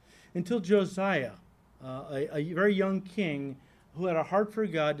years. Until Josiah, a very young king who had a heart for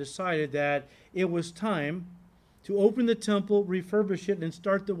God, decided that it was time to open the temple, refurbish it, and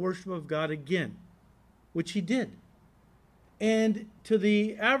start the worship of God again, which he did. And to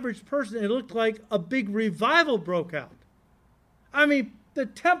the average person, it looked like a big revival broke out. I mean, the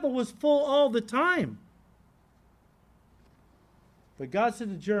temple was full all the time. But God said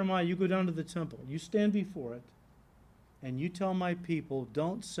to Jeremiah, you go down to the temple, you stand before it, and you tell my people,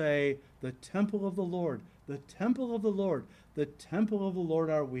 don't say, the temple of the Lord, the temple of the Lord, the temple of the Lord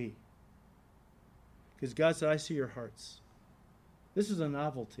are we. Because God said, I see your hearts. This is a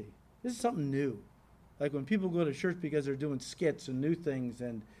novelty. This is something new. Like when people go to church because they're doing skits and new things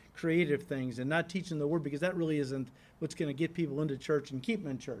and creative things and not teaching the Word, because that really isn't what's going to get people into church and keep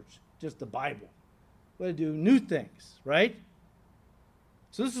them in church, just the Bible. We have to do new things, right?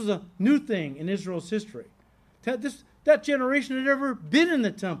 So this is a new thing in Israel's history. That generation had never been in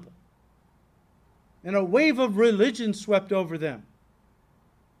the temple. And a wave of religion swept over them.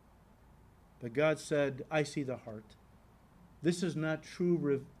 But God said, I see the heart. This is not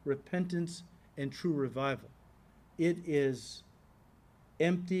true repentance and true revival. It is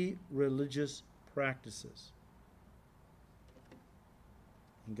empty religious practices.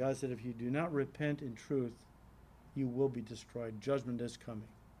 And God said, if you do not repent in truth, you will be destroyed. Judgment is coming.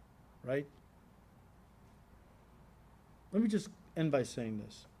 Right? Let me just end by saying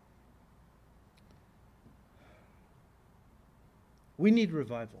this. We need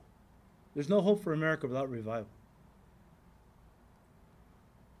revival. There's no hope for America without revival.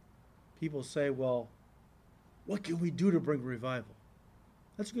 People say, well, what can we do to bring revival?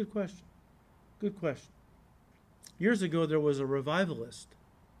 That's a good question. Good question. Years ago, there was a revivalist,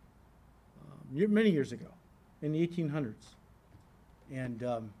 many years ago, in the 1800s. And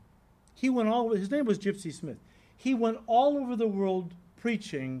he went his name was Gypsy Smith. He went all over the world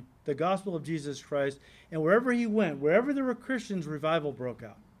preaching the gospel of Jesus Christ, and wherever he went, wherever there were Christians, revival broke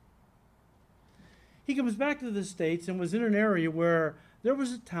out. He comes back to the States and was in an area where there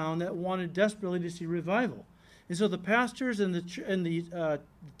was a town that wanted desperately to see revival. And so the pastors and the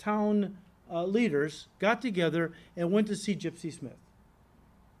town leaders got together and went to see Gypsy Smith.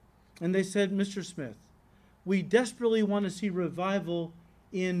 And they said, Mr. Smith, we desperately want to see revival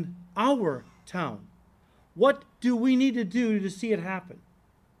in our town. What do we need to do to see it happen?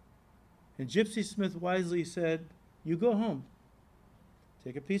 And Gypsy Smith wisely said, you go home.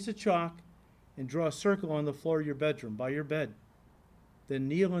 Take a piece of chalk and draw a circle on the floor of your bedroom, by your bed. Then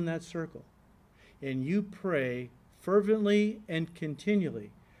kneel in that circle. And you pray fervently and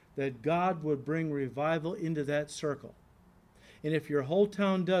continually that God would bring revival into that circle. And if your whole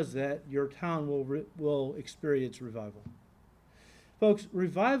town does that, your town will experience revival. Folks,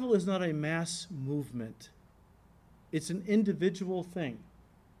 revival is not a mass movement. It's an individual thing.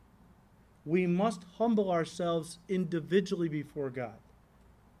 We must humble ourselves individually before God.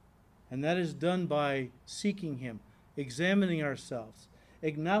 And that is done by seeking Him, examining ourselves,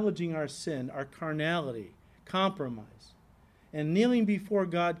 acknowledging our sin, our carnality, compromise, and kneeling before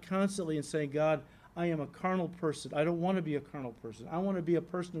God constantly and saying, God, I am a carnal person. I don't want to be a carnal person. I want to be a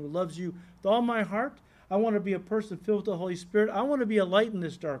person who loves you with all my heart. I want to be a person filled with the Holy Spirit. I want to be a light in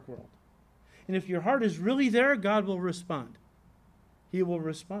this dark world. And if your heart is really there, God will respond. He will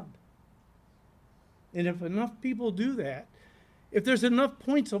respond. And if enough people do that, if there's enough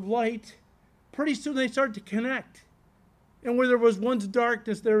points of light, pretty soon they start to connect. And where there was once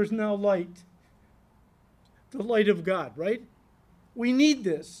darkness, there is now light. The light of God, right? We need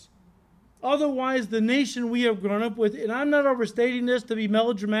this. Otherwise, the nation we have grown up with, and I'm not overstating this to be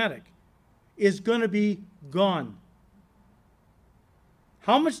melodramatic, is going to be gone.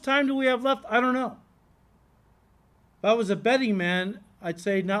 How much time do we have left? I don't know. If I was a betting man, I'd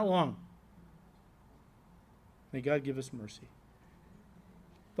say not long. May God give us mercy.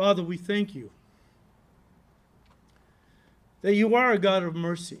 Father, we thank you that you are a God of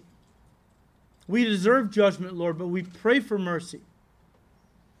mercy. We deserve judgment, Lord, but we pray for mercy.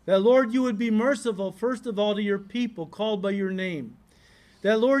 That, Lord, you would be merciful, first of all, to your people called by your name.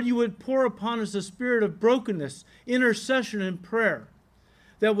 That, Lord, you would pour upon us a spirit of brokenness, intercession, and prayer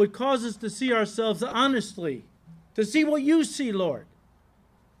that would cause us to see ourselves honestly, to see what you see, Lord.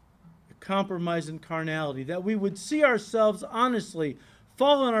 Compromise and carnality, that we would see ourselves honestly,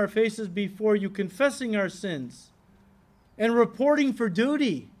 fall on our faces before you, confessing our sins and reporting for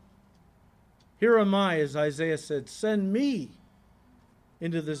duty. Here am I, as Isaiah said, send me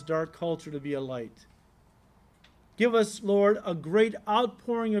into this dark culture to be a light. Give us, Lord, a great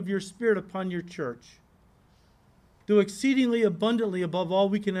outpouring of your Spirit upon your church. Do exceedingly abundantly above all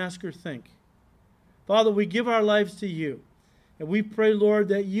we can ask or think. Father, we give our lives to you. And we pray, Lord,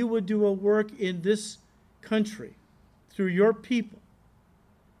 that you would do a work in this country through your people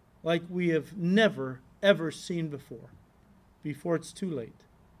like we have never, ever seen before it's too late.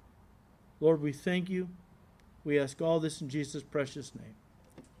 Lord, we thank you. We ask all this in Jesus' precious name.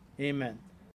 Amen.